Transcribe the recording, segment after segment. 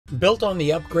Built on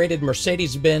the upgraded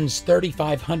Mercedes-Benz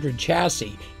 3500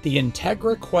 chassis, the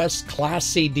Entegra Coach Class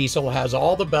C diesel has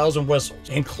all the bells and whistles,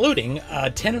 including a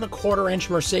 10.25-inch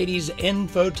Mercedes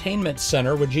infotainment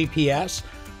center with GPS,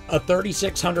 a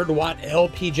 3600-watt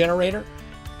LP generator,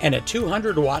 and a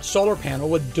 200-watt solar panel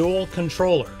with dual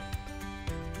controller.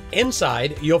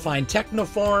 Inside, you'll find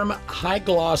Technoform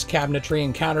high-gloss cabinetry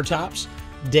and countertops,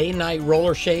 day-night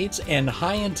roller shades, and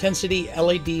high-intensity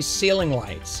LED ceiling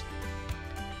lights.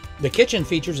 The kitchen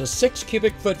features a 6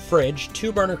 cubic foot fridge,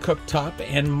 2-burner cooktop,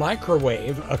 and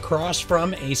microwave across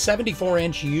from a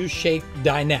 74-inch U-shaped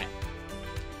dinette.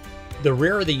 The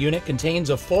rear of the unit contains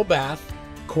a full bath,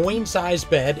 queen-size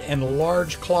bed, and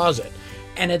large closet,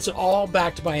 and it's all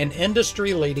backed by an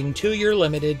industry-leading 2-year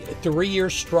limited, 3-year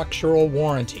structural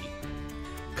warranty.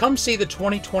 Come see the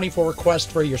 2024 Qwest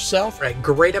for yourself at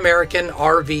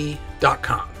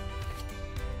GreatAmericanRV.com.